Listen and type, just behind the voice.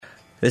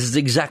This is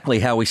exactly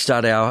how we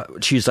start our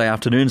Tuesday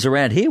afternoons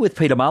around here with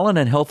Peter Mullen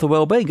and Health and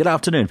Wellbeing. Good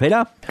afternoon,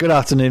 Peter. Good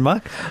afternoon,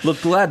 Mike.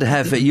 Look, glad to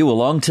have you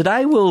along.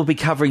 Today we'll be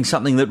covering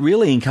something that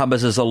really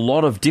encompasses a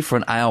lot of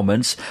different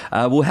ailments.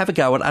 We'll have a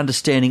go at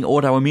understanding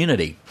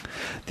autoimmunity.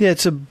 Yeah,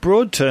 it's a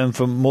broad term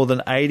for more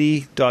than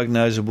 80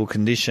 diagnosable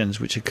conditions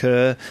which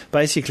occur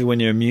basically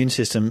when your immune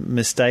system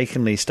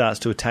mistakenly starts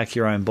to attack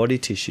your own body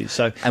tissue.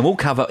 And we'll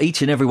cover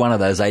each and every one of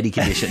those 80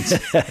 conditions.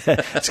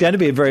 It's going to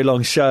be a very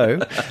long show.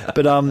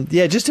 But,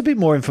 just a bit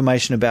more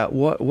information about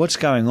what's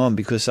going on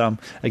because,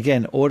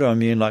 again,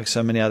 autoimmune, like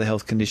so many other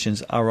health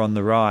conditions, are on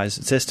the rise.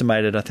 It's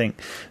estimated, I think,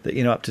 that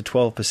up to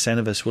 12%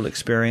 of us will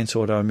experience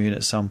autoimmune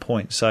at some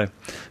point. So,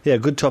 yeah,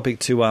 good topic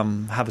to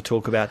have a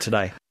talk about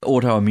today.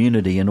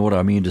 Autoimmunity and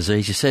autoimmune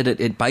disease, you said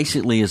it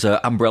basically is an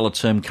umbrella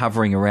term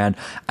covering around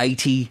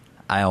 80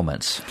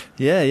 ailments.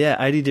 Yeah,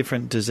 80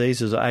 different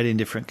diseases or 80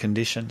 different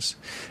conditions.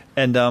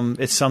 And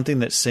it's something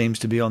that seems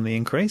to be on the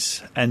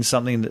increase and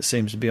something that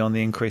seems to be on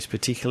the increase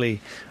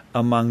particularly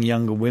among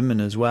younger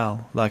women as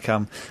well. Like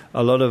a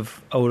lot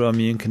of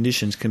autoimmune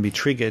conditions can be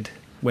triggered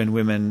when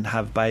women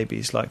have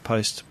babies, like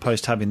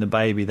post having the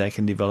baby, they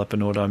can develop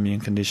an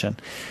autoimmune condition.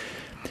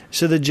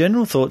 So the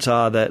general thoughts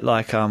are that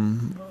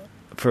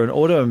for an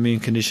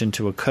autoimmune condition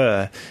to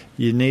occur,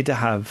 you need to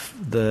have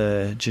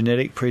the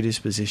genetic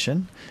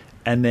predisposition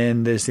and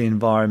then there's the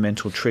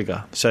environmental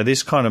trigger. So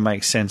this kind of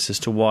makes sense as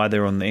to why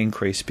they're on the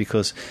increase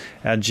because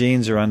our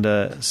genes are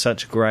under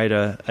such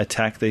greater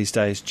attack these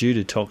days due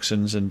to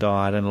toxins and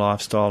diet and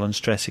lifestyle and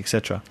stress,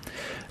 etc.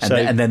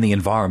 And then the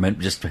environment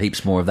just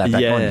heaps more of that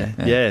back on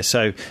you. Yeah,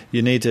 so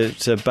you need to...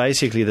 So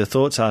basically the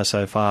thoughts are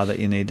so far that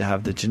you need to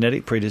have the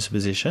genetic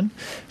predisposition.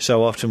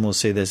 So often we'll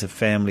see there's a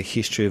family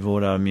history of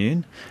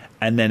autoimmune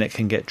and then it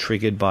can get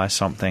triggered by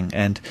something.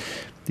 And,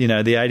 the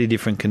 80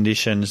 different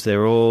conditions,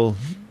 they're all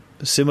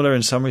similar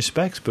in some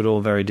respects, but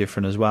all very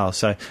different as well.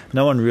 So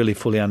no one really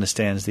fully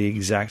understands the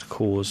exact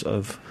cause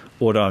of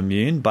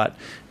autoimmune, but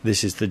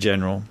this is the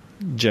general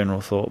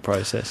thought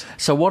process.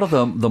 So what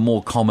are the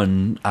more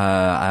common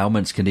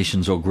ailments,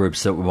 conditions or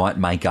groups that might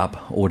make up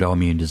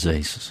autoimmune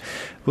diseases?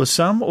 Well,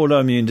 some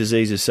autoimmune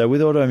diseases, so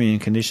with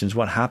autoimmune conditions,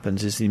 what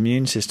happens is the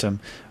immune system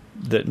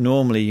that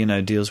normally,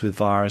 deals with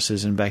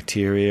viruses and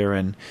bacteria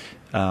and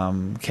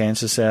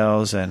cancer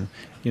cells and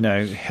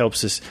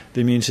helps us.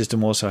 The immune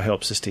system also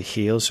helps us to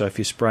heal. So if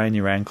you sprain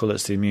your ankle,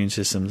 it's the immune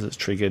system that's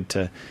triggered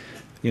to,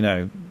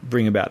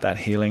 bring about that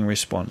healing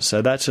response.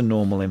 So that's a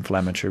normal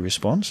inflammatory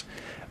response.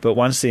 But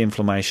once the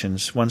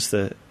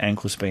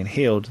ankle's been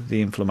healed,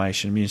 the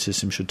immune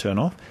system should turn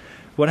off.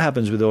 What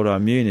happens with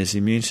autoimmune is the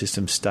immune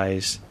system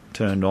stays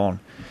turned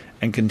on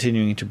and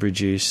continuing to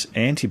produce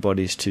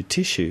antibodies to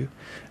tissue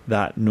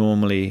that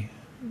normally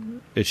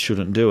it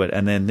shouldn't do it.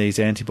 And then these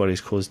antibodies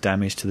cause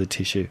damage to the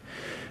tissue.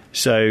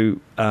 So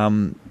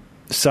some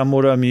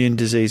autoimmune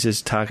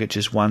diseases target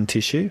just one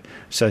tissue.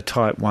 So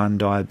type 1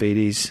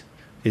 diabetes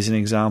is an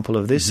example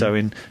of this. Mm-hmm. So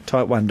in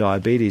type 1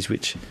 diabetes,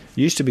 which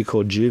used to be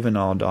called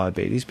juvenile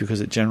diabetes because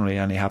it generally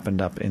only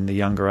happened up in the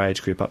younger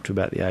age group up to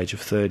about the age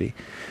of 30,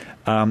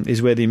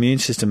 is where the immune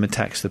system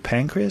attacks the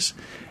pancreas.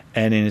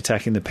 And in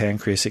attacking the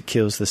pancreas, it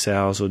kills the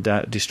cells or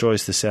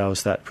destroys the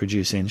cells that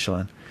produce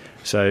insulin.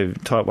 So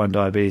type 1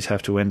 diabetes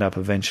have to end up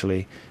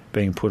eventually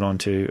being put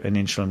onto an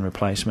insulin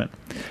replacement.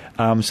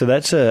 So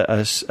that's where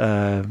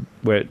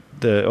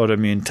the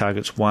autoimmune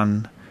targets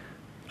one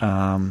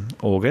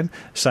organ.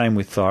 Same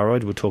with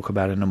thyroid, we'll talk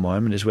about in a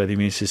moment, is where the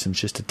immune system's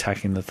just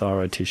attacking the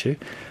thyroid tissue.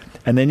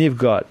 And then you've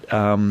got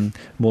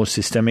more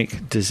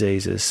systemic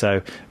diseases,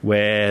 so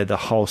where the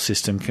whole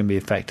system can be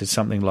affected,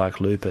 something like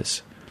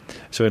lupus.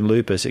 So in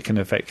lupus, it can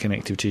affect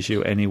connective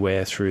tissue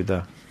anywhere through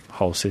the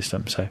whole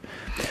system. So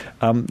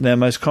now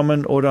most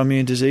common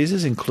autoimmune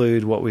diseases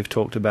include what we've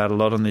talked about a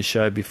lot on this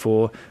show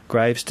before.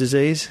 Graves'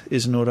 disease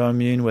is an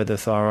autoimmune where the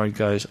thyroid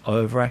goes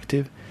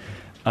overactive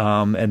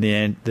and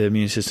the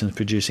immune system is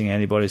producing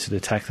antibodies that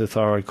attack the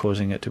thyroid,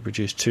 causing it to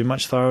produce too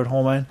much thyroid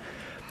hormone.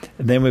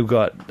 And then we've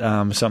got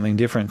something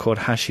different called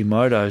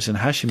Hashimoto's, and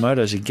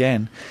Hashimoto's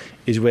again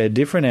is where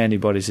different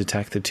antibodies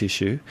attack the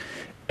tissue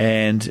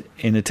and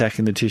in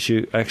attacking the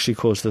tissue actually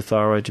cause the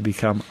thyroid to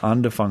become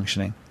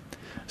underfunctioning.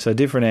 So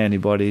different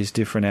antibodies,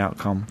 different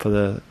outcome for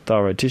the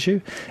thyroid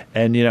tissue.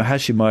 And,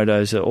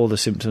 Hashimoto's are all the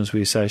symptoms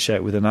we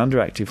associate with an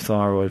underactive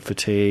thyroid: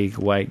 fatigue,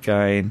 weight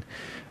gain,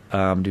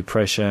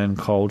 depression,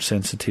 cold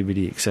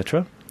sensitivity,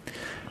 etc.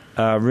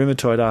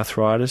 Rheumatoid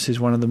arthritis is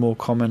one of the more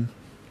common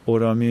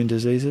autoimmune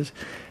diseases.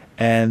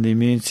 And the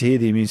immune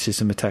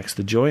system attacks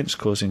the joints,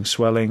 causing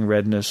swelling,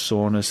 redness,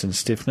 soreness and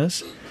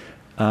stiffness.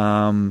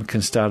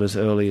 Can start as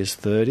early as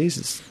 30s.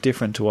 It's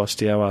different to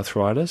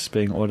osteoarthritis,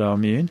 being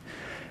autoimmune.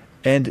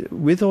 And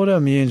with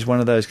autoimmune is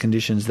one of those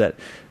conditions that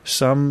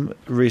some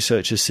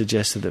researchers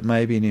suggested that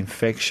maybe an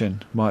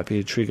infection might be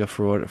a trigger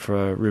for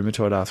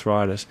rheumatoid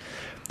arthritis.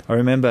 I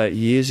remember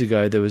years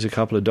ago there was a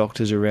couple of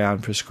doctors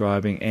around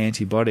prescribing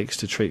antibiotics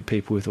to treat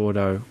people with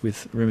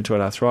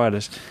rheumatoid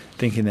arthritis,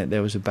 thinking that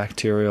there was a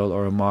bacterial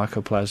or a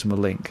mycoplasma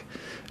link.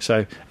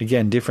 So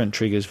again, different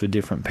triggers for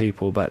different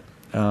people, but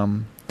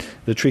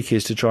the trick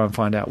is to try and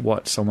find out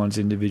what someone's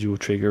individual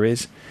trigger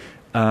is.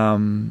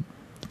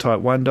 Type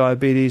 1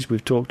 diabetes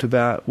we've talked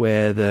about,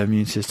 where the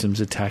immune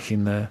system's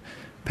attacking the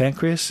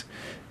pancreas.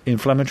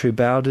 Inflammatory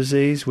bowel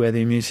disease, where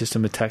the immune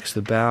system attacks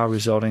the bowel,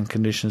 resulting in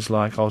conditions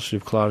like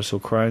ulcerative colitis or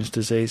Crohn's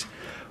disease.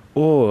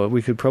 Or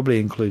we could probably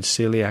include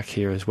celiac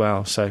here as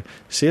well. So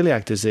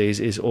celiac disease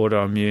is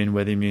autoimmune,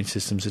 where the immune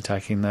system's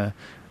attacking the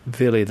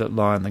villi that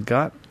lie in the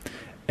gut.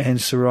 And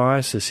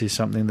psoriasis is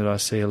something that I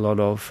see a lot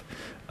of.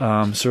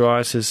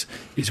 Psoriasis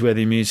is where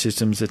the immune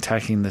system's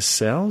attacking the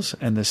cells,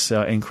 and the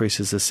cell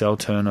increases the cell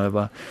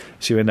turnover,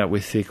 so you end up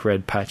with thick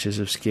red patches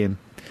of skin.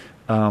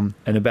 And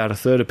about a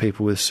third of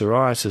people with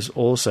psoriasis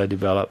also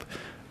develop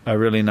a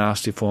really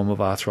nasty form of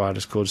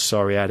arthritis called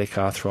psoriatic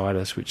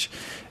arthritis, which,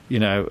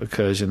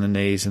 occurs in the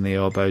knees and the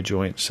elbow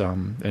joints,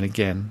 and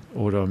again,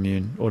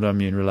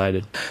 autoimmune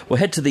related. We'll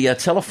head to the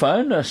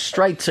telephone,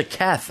 straight to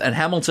Kath and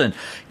Hamilton.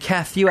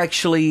 Kath, you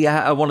actually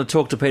want to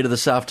talk to Peter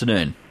this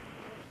afternoon?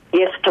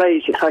 Yes,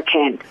 please, if I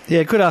can.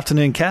 Yeah, good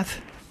afternoon, Kath.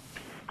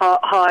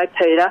 Hi,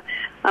 Peter.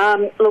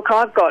 Look,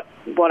 I've got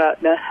what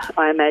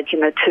I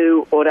imagine are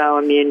two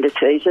autoimmune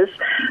diseases.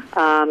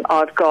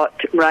 I've got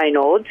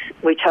Raynaud's,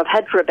 which I've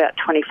had for about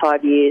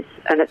 25 years,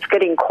 and it's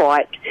getting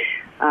quite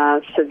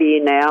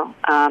severe now.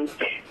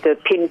 The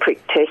pinprick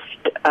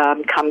test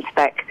comes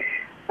back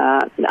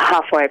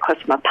halfway across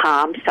my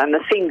palm, so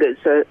my fingers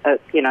are,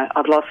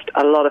 I've lost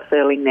a lot of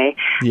feeling there,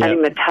 and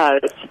in my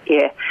toes,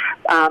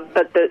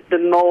 but the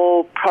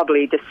more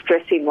probably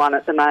distressing one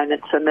at the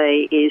moment for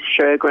me is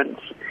Sjögren's.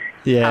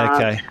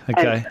 Yeah,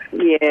 okay.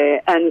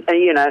 And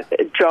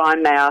dry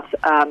mouth,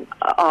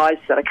 eyes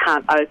that I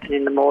can't open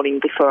in the morning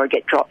before I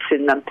get drops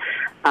in them,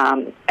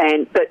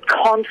 but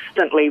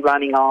constantly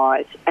running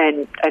eyes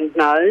and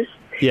nose.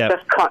 Yeah.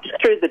 Just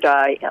through the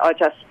day, I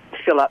just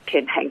fill up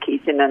 10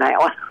 hankies in an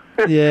hour.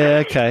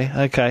 Yeah,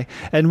 okay.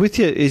 And with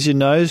is your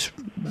nose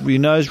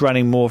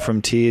running more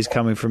from tears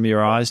coming from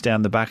your eyes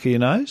down the back of your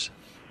nose?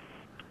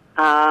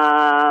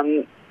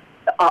 I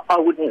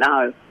wouldn't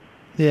know.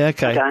 Yeah,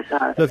 okay. I don't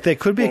know. Look, there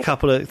could be a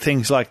couple of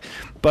things, like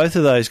both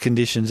of those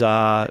conditions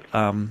are,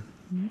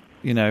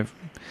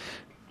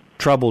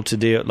 trouble to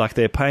deal, like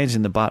they're pains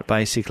in the butt,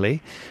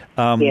 basically.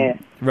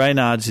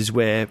 Raynaud's is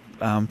where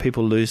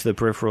people lose the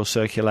peripheral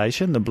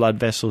circulation. The blood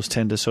vessels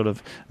tend to sort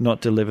of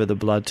not deliver the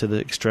blood to the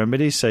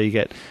extremities, so you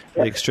get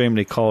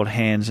extremely cold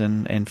hands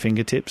and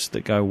fingertips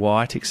that go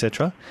white,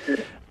 etc.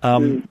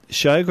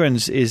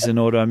 Sjögren's is an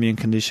autoimmune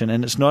condition,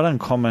 and it's not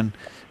uncommon,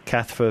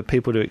 Kath, for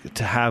people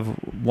to have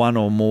one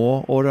or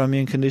more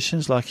autoimmune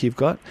conditions like you've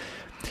got.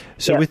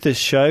 So with the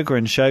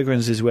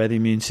Sjögren's is where the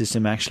immune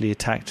system actually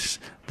attacks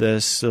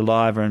the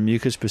saliva and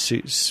mucus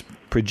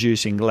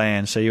producing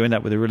glands, so you end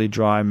up with a really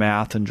dry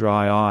mouth and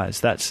dry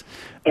eyes. That's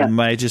the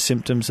major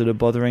symptoms that are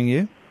bothering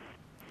you?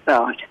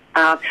 Right.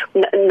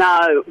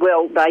 No,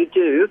 well, they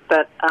do,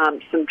 but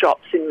some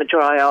drops in my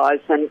dry eyes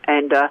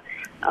and a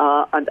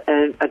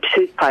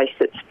toothpaste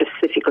that's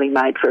specifically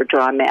made for a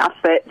dry mouth.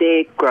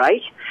 They're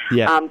great.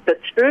 Yeah. But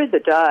through the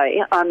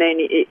day, I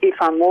mean, if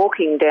I'm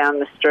walking down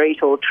the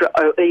street or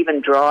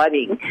even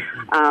driving,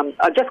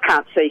 I just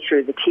can't see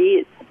through the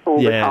tears all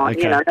the time.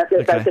 Okay.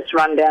 They just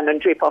run down and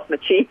drip off my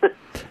chin.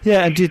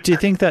 Yeah, and do you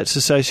think that's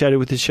associated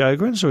with the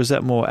Sjögren's, or is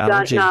that more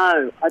allergy?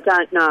 I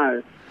don't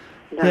know.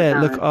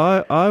 Look,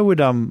 I would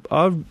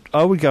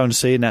go and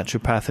see a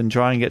naturopath and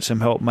try and get some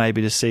help,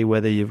 maybe to see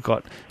whether you've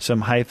got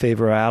some hay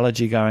fever or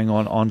allergy going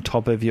on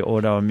top of your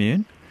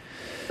autoimmune.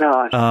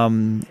 Right.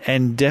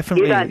 And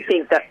definitely,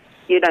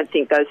 you don't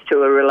think those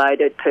two are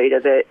related, Peter?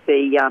 The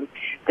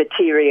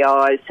teary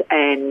eyes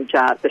and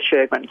the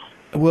Sjögren's.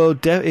 Well,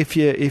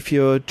 if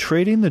you're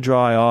treating the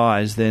dry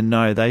eyes, then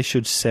no, they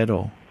should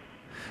settle.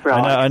 Right.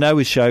 I know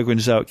with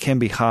Sjögren's, though, it can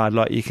be hard.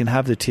 Like, you can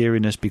have the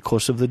teariness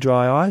because of the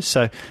dry eyes,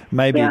 so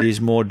maybe it is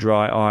more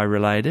dry eye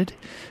related.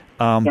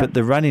 But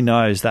the runny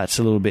nose, that's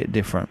a little bit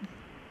different.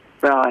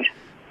 Right.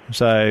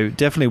 So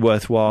definitely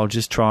worthwhile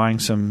just trying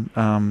some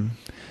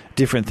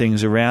different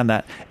things around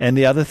that. And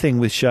the other thing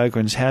with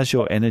Sjögren's, how's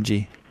your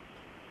energy?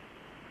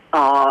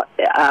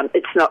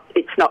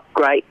 It's not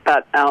great,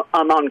 but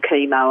I'm on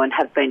chemo and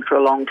have been for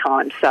a long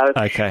time, so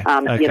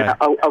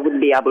I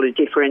wouldn't be able to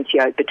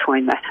differentiate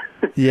between that.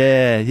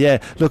 Yeah.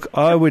 Look,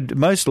 I would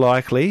most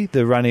likely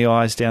the runny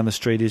eyes down the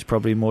street is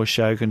probably more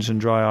Sjögren's and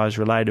dry eyes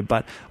related,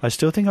 but I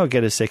still think I'll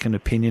get a second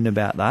opinion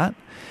about that.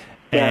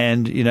 Yeah.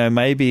 And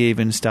maybe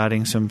even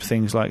starting some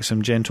things like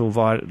some gentle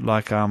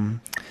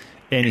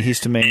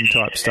antihistamine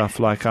type stuff,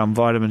 like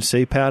vitamin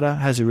C powder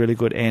has a really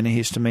good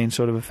antihistamine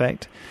sort of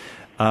effect.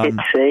 Let's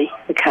see.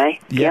 Okay.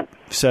 Yep.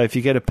 So if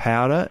you get a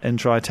powder and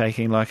try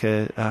taking like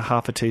a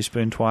half a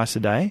teaspoon twice a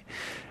day,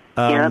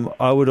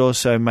 I would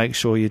also make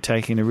sure you're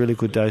taking a really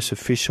good dose of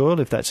fish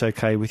oil, if that's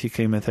okay with your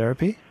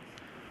chemotherapy.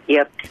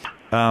 Yep.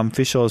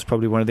 Fish oil is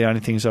probably one of the only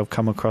things I've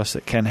come across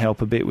that can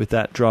help a bit with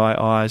that dry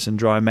eyes and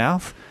dry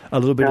mouth, a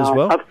little bit as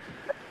well.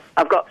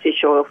 I've got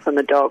fish oil from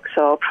the dog,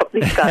 so I'll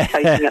probably start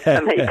taking it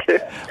for me too.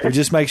 Well,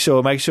 just make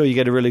sure you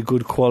get a really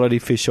good quality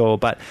fish oil.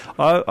 But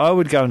I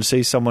would go and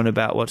see someone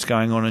about what's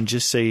going on and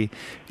just see,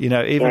 even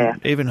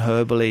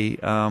herbally,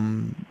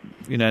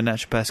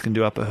 naturopaths can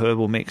do up a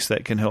herbal mix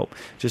that can help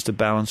just to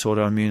balance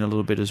autoimmune a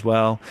little bit as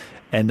well.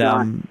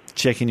 And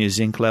checking your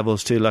zinc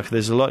levels too. Like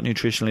there's a lot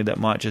nutritionally that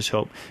might just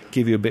help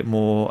give you a bit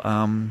more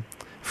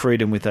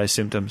freedom with those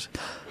symptoms.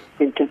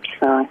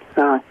 Right.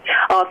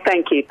 Oh,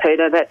 thank you,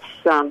 Peter.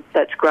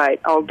 That's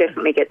great. I'll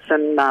definitely get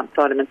some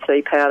vitamin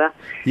C powder.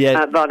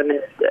 Yeah.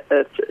 Vitamin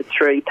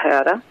 3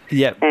 powder.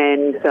 Yep.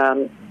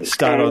 And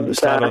start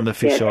on the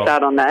fish oil.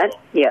 Start on that.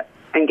 Yeah.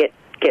 And get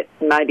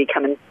maybe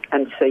come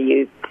and see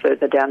you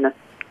further down the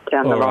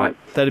line.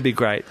 Right. That'd be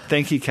great.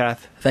 Thank you,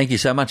 Kath. Thank you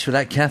so much for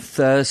that,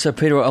 Kath. So,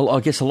 Peter, I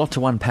guess a lot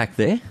to unpack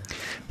there.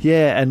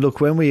 Yeah, and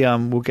look, when we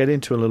we'll get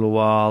into a little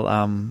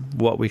while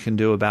what we can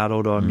do about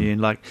autoimmune.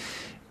 Like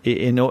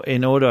in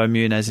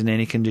autoimmune, as in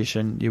any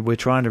condition, we're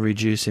trying to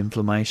reduce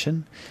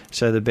inflammation.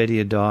 So the better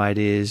your diet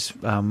is,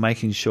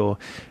 making sure.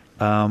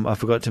 I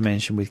forgot to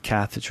mention with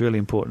Kath, it's really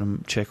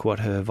important to check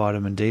what her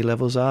vitamin D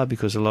levels are,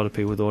 because a lot of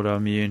people with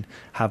autoimmune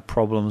have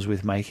problems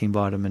with making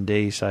vitamin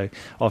D, so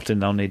often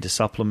they'll need to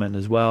supplement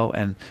as well,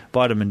 and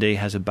vitamin D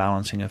has a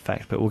balancing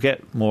effect, but we'll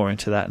get more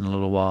into that in a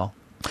little while.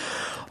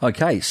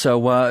 Okay,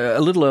 so a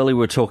little earlier we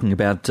were talking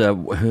about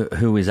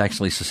who is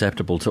actually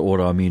susceptible to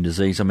autoimmune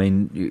disease. I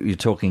mean, you're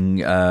talking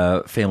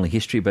family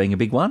history being a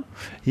big one?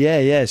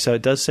 Yeah, so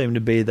it does seem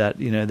to be that,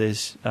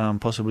 there's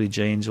possibly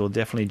genes or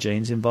definitely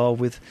genes involved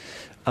with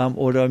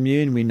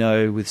autoimmune. We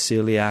know with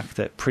celiac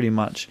that pretty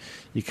much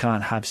you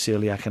can't have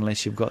celiac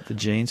unless you've got the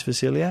genes for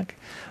celiac.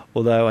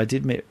 Although I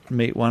did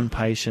meet one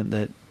patient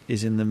that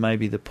is in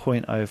maybe the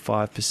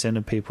 0.05%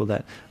 of people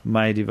that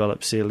may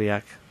develop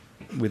celiac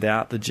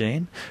without the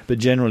gene. But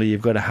generally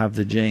you've got to have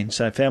the gene.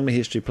 So family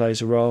history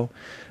plays a role.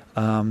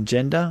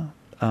 Gender,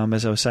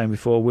 as I was saying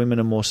before, women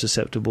are more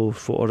susceptible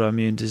for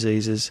autoimmune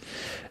diseases.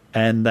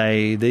 And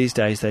these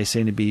days they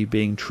seem to be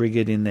being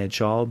triggered in their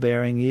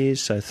childbearing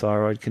years, so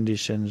thyroid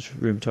conditions,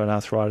 rheumatoid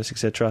arthritis,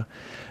 etc.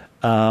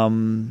 So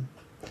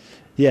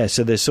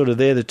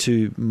they're the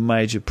two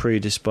major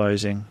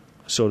predisposing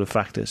sort of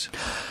factors.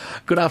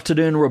 Good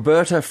afternoon,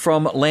 Roberta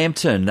from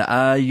Lambton.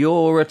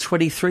 Your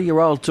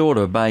 23-year-old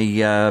daughter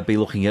may be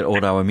looking at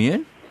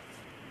autoimmune.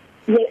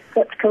 Yes,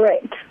 that's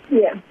correct.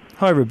 Yeah.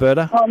 Hi,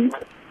 Roberta.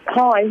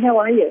 Hi, how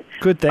are you?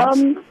 Good, thanks.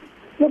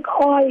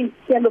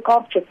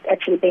 I've just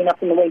actually been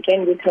up in the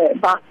weekend with her,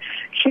 but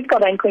she's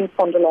got ankylosing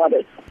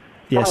spondylitis.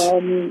 Yes.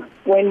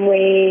 When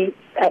we,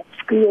 at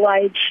school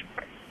age,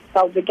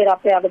 so we get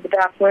up out of the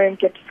dark room,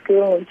 get to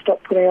school and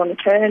stop putting on a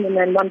turn, and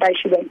then one day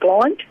she went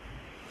blind.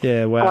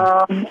 Yeah,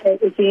 wow.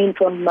 It was the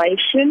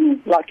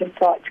inflammation, like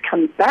inside,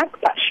 comes back,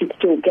 but she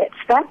still gets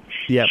that.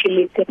 Yep. She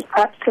lives in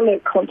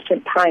absolute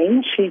constant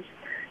pain. She's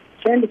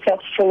turned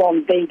herself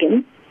full-on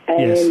vegan.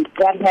 And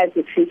that has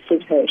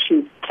assisted her.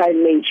 She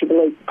believes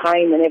the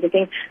pain and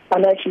everything. I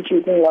know she's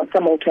using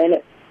some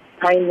alternate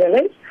pain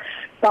relief.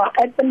 But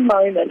at the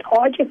moment,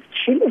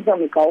 she lives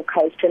on the Gold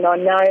Coast, and I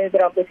know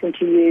that I've listened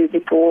to you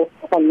before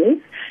on this,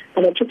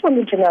 and I just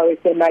wanted to know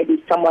if there may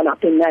be someone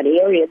up in that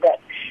area that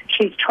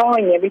she's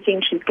trying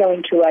everything. She's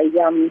going to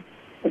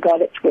a guy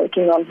that's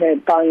working on her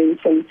bones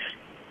and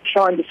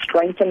trying to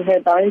strengthen her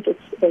bones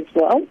as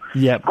well.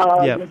 Yep.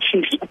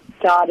 She's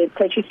started,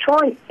 so she's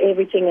trying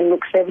everything and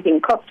looks at everything.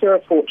 It costs her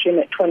a fortune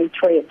at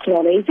 23. It's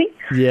not easy.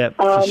 Yeah,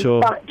 for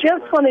sure. But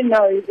just want to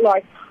know,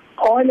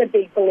 I'm a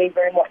big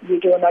believer in what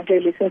you do, and I do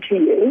listen to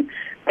you.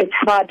 It's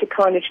hard to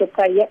kind of just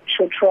say, yep,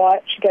 she'll try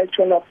it. She goes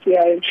to an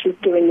osteo and she's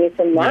doing this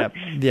and that.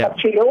 Yep. But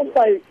she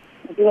also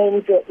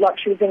believes that,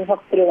 she was in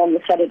hospital on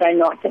the Saturday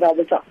night that I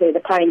was up there, the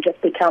pain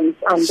just becomes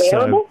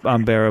unbearable. So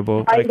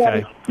unbearable, They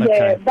okay.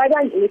 they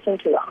don't listen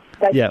to us.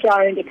 They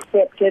don't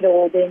accept it,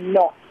 or they're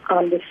not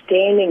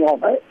understanding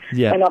of it.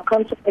 Yeah. And I've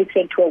constantly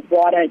said to her,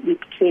 why don't you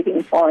see if you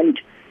can find,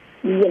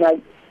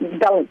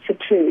 balance the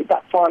two,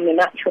 but find a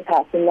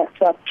naturopath. And that's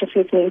why I'm just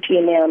listening to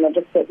you now, and I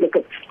just thought, look,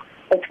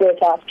 it's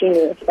worth asking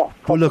you if that's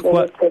possible.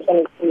 If there's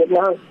anything you'd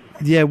know.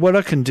 Yeah, what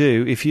I can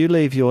do, if you just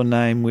leave your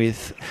name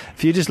with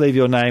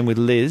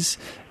Liz,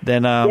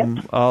 then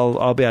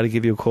I'll be able to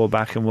give you a call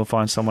back and we'll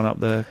find someone up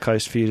the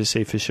coast for you to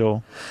see for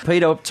sure.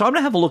 Peter, time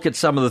to have a look at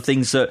some of the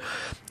things that,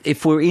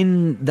 if we're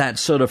in that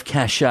sort of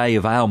cachet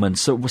of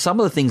ailments, so some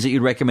of the things that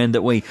you'd recommend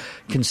that we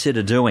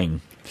consider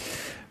doing.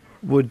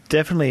 Would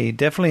definitely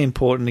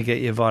important to get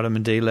your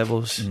vitamin D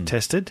levels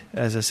tested.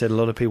 As I said, a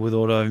lot of people with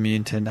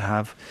autoimmune tend to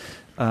have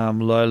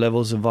low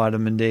levels of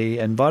vitamin D,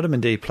 and vitamin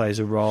D plays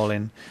a role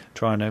in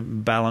trying to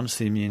balance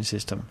the immune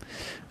system.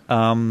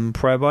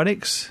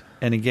 Probiotics,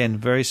 and again,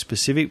 very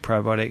specific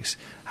probiotics,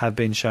 have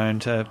been shown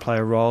to play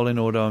a role in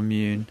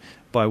autoimmune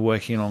by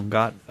working on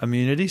gut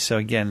immunity. So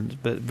again,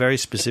 but very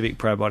specific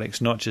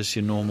probiotics, not just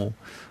your normal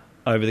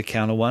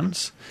over-the-counter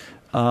ones.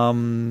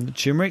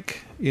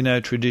 Turmeric,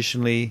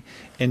 traditionally,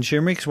 and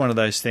turmeric's one of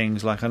those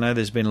things, I know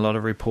there's been a lot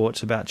of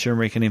reports about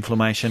turmeric and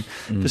inflammation.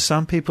 For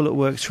some people it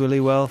works really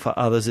well, for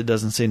others it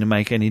doesn't seem to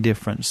make any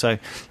difference. So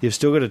you've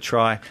still got to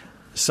try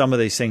some of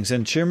these things.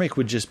 And turmeric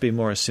would just be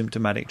more a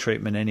symptomatic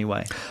treatment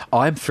anyway.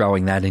 I'm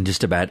throwing that in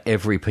just about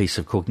every piece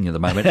of cooking at the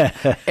moment.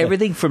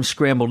 Everything from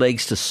scrambled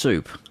eggs to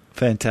soup.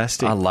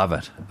 Fantastic. I love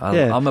it.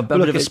 I'm a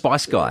bit of a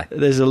spice guy.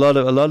 There's a lot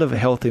of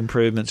health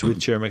improvements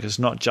with turmeric. It's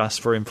not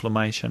just for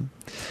inflammation.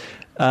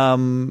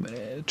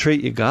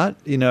 Treat your gut.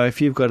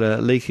 If you've got a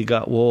leaky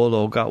gut wall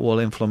or gut wall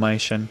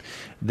inflammation,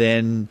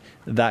 then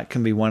that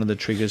can be one of the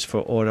triggers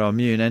for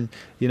autoimmune. And,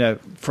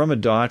 from a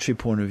dietary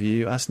point of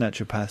view, us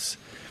naturopaths,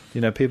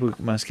 people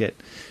must get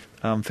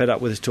fed up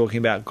with us talking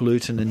about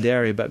gluten and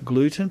dairy, but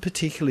gluten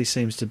particularly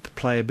seems to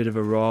play a bit of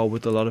a role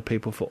with a lot of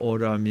people for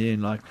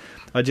autoimmune. Like,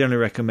 I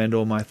generally recommend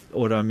all my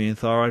autoimmune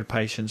thyroid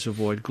patients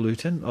avoid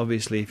gluten.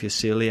 Obviously, if you're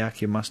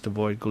celiac, you must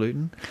avoid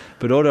gluten.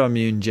 But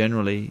autoimmune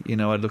generally,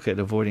 I look at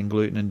avoiding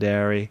gluten and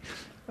dairy,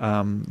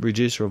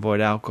 reduce or avoid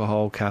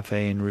alcohol,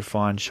 caffeine,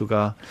 refined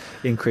sugar,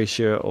 increase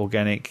your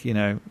organic,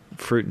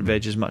 fruit and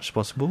veg as much as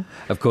possible.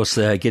 Of course,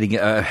 getting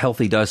a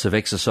healthy dose of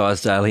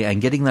exercise daily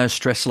and getting those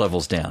stress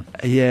levels down.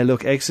 Yeah,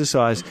 look,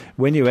 exercise.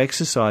 When you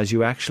exercise,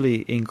 you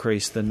actually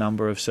increase the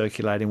number of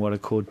circulating what are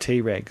called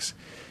Tregs.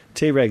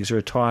 Tregs are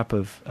a type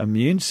of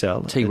immune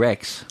cell.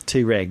 Tregs?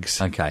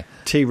 Tregs. Okay.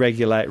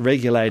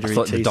 Regulatory I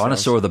thought T the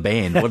dinosaur of the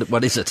band.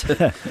 What is it?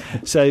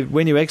 So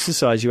when you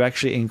exercise, you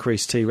actually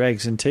increase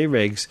Tregs, and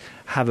Tregs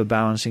have a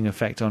balancing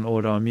effect on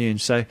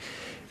autoimmune. So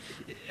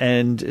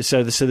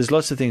there's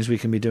lots of things we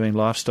can be doing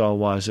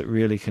lifestyle-wise that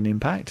really can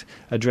impact,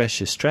 address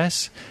your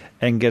stress,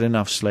 and get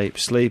enough sleep.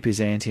 Sleep is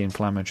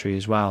anti-inflammatory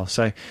as well.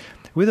 So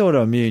with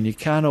autoimmune, you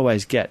can't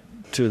always get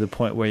to the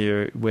point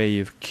where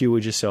you've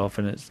cured yourself,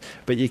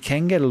 but you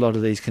can get a lot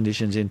of these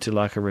conditions into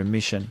like a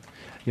remission.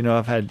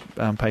 I've had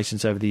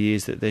patients over the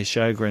years that their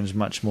Sjogren's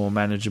much more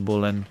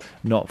manageable and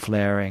not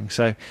flaring.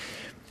 So,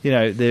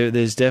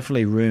 there's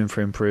definitely room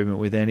for improvement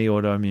with any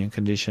autoimmune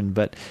condition,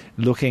 but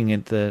looking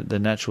at the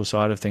natural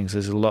side of things,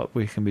 there's a lot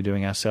we can be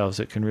doing ourselves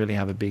that can really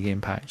have a big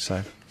impact.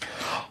 So,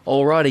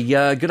 alrighty,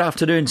 good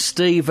afternoon,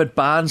 Steve at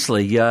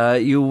Barnsley.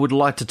 You would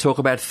like to talk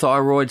about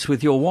thyroids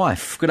with your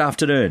wife. Good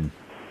afternoon.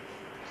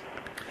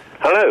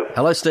 Hello.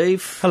 Hello,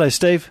 Steve. Hello,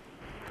 Steve.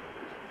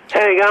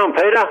 How you going,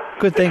 Peter?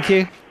 Good, thank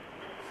you.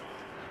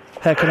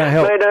 How can I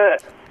help? Peter,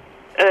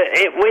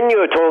 when you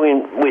were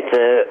talking with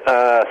the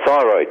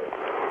thyroid,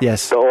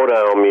 yes, the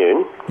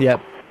autoimmune, yep.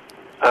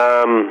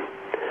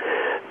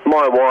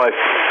 My wife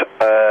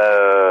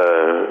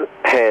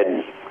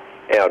had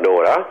our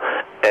daughter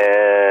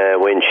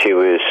when she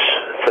was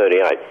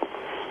 38,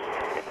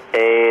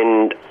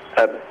 and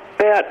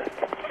about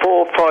 4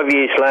 or 5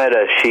 years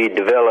later, she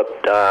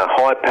developed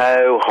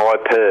hyper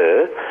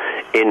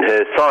in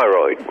her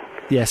thyroid.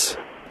 Yes.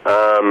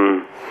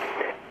 And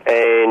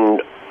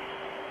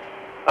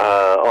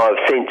I've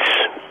since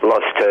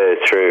lost her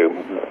through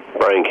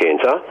brain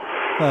cancer.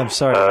 Oh, I'm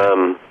sorry.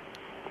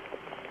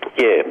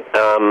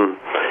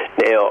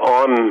 Now,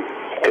 I'm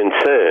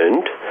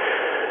concerned.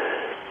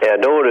 Our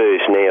daughter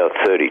is now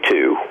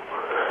 32.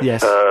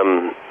 Yes.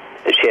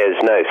 She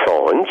has no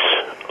signs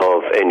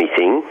of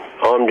anything.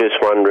 I'm just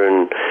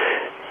wondering,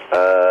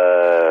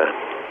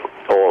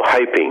 or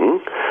hoping,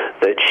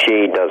 that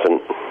she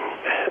doesn't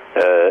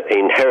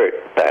inherit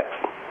that.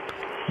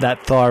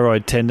 That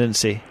thyroid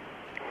tendency.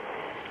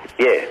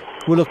 Yeah.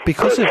 Well, look,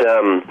 because of...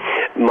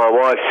 my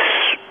wife's,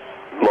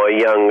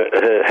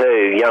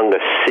 her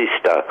youngest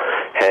sister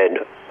had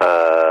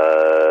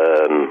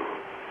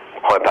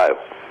hypo.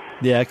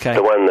 Yeah, okay.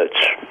 The one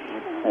that's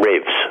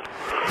revs.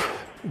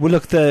 Well,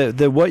 look,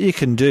 the what you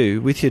can do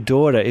with your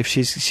daughter, if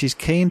she's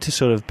keen to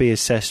sort of be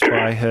assessed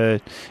by her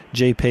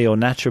GP or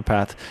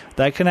naturopath,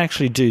 they can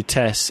actually do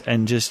tests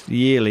and just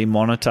yearly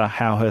monitor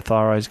how her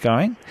thyroid's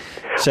going.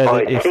 So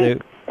that I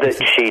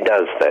think she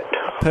does that.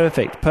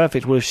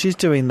 Perfect. Well, if she's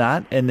doing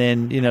that and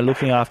then,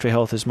 looking after her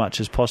health as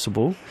much as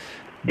possible,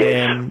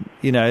 then,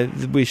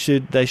 they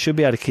should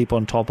be able to keep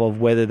on top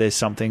of whether there's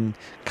something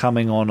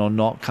coming on or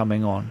not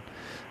coming on.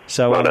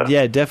 So,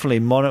 definitely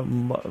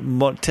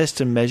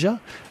test and measure.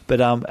 But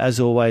as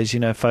always,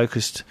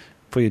 focused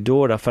for your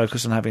daughter,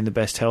 focus on having the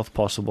best health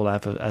possible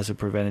as a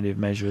preventative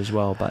measure as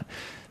well. But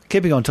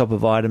keeping on top of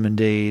vitamin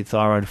D,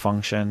 thyroid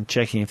function,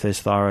 checking if there's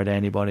thyroid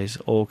antibodies,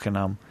 all can,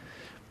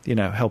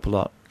 help a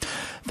lot.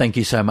 Thank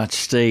you so much,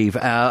 Steve.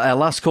 Our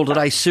last call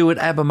today, Sue at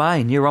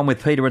Abermain. You're on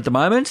with Peter at the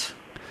moment.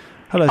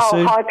 Hello,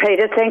 Sue. Hi,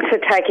 Peter. Thanks for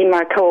taking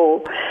my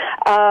call.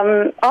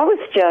 I was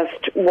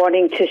just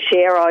wanting to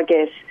share, I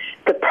guess,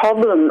 the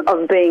problem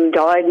of being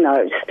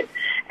diagnosed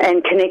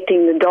and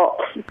connecting the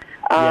dots.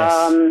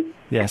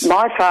 Yes.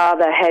 My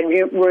father had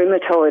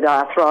rheumatoid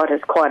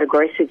arthritis quite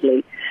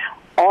aggressively.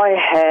 I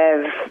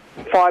have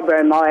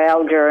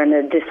fibromyalgia and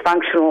a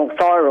dysfunctional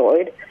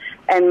thyroid,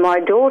 and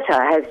my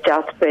daughter has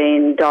just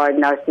been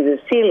diagnosed with a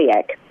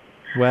celiac.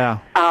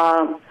 Wow.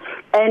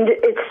 And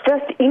it's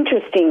just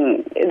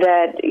interesting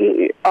that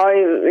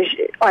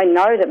I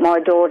know that my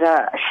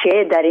daughter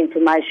shared that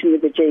information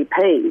with the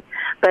GP,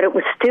 but it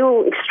was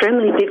still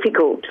extremely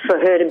difficult for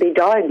her to be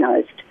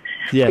diagnosed.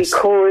 Yes.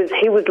 Because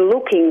he was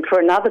looking for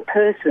another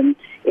person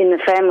in the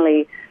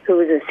family who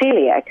was a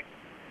celiac.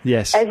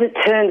 Yes. As it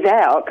turns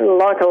out,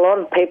 like a lot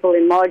of people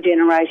in my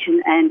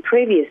generation and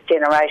previous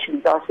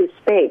generations, I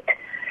suspect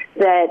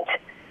that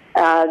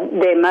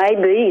there may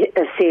be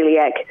a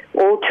celiac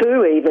or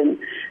two even,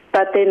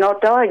 but they're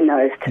not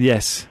diagnosed.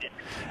 Yes,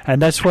 and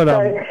that's what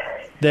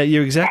that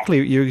you're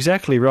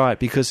exactly right,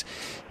 because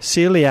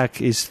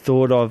celiac is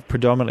thought of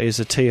predominantly as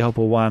a T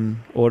helper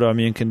 1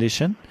 autoimmune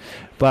condition,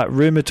 but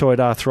rheumatoid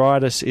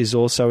arthritis is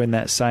also in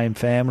that same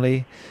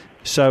family.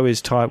 So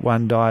is type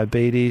 1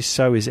 diabetes,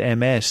 so is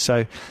MS.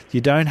 So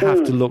you don't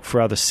have to look for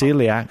other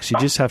celiacs, you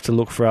just have to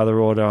look for other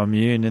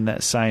autoimmune in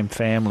that same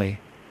family.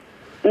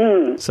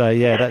 So,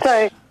 yeah, that's...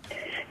 So,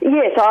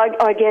 yes,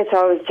 I guess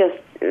I was just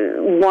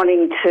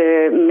wanting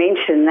to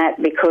mention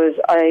that because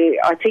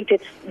I think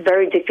it's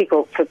very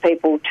difficult for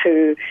people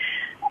to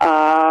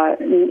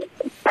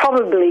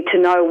probably to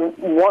know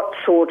what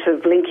sort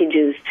of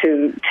linkages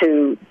to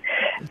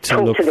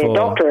talk to their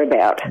doctor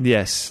about.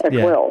 Yes, as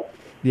well.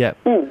 Yeah.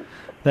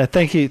 No,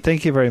 thank you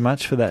very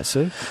much for that,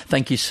 Sue.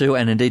 Thank you, Sue,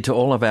 and indeed to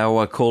all of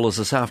our callers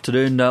this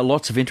afternoon.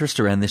 Lots of interest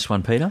around this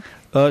one, Peter.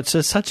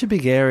 It's such a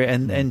big area,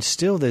 and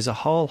still there's a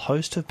whole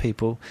host of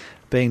people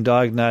being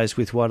diagnosed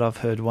with what I've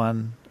heard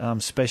one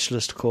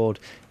specialist called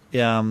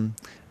autoimmune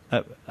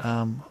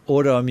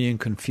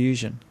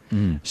confusion.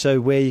 So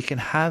where you can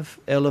have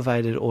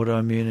elevated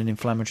autoimmune and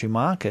inflammatory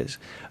markers,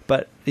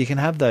 but you can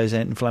have those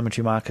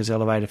inflammatory markers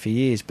elevated for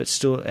years, but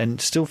still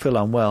feel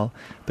unwell,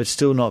 but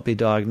still not be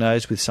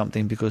diagnosed with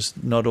something because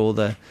not all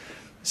the.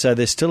 So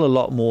there's still a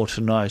lot more to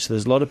know. So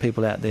there's a lot of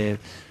people out there,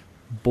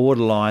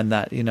 borderline,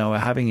 that are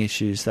having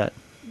issues that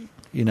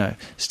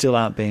still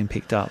aren't being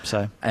picked up.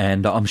 So,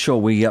 and I'm sure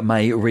we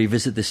may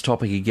revisit this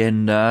topic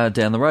again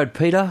down the road.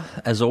 Peter,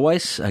 as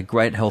always,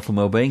 great health and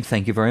wellbeing.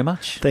 Thank you very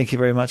much. Thank you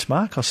very much,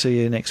 Mark. I'll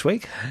see you next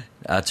week.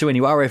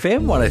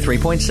 2NURFM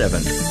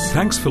 103.7.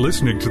 Thanks for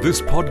listening to this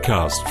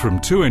podcast from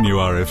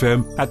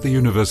 2NURFM at the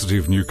University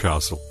of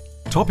Newcastle.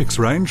 Topics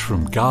range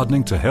from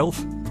gardening to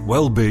health,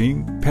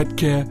 wellbeing, pet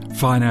care,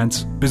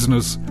 finance,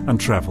 business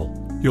and travel.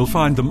 You'll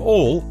find them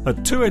all at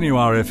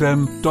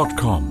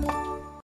 2NURFM.com.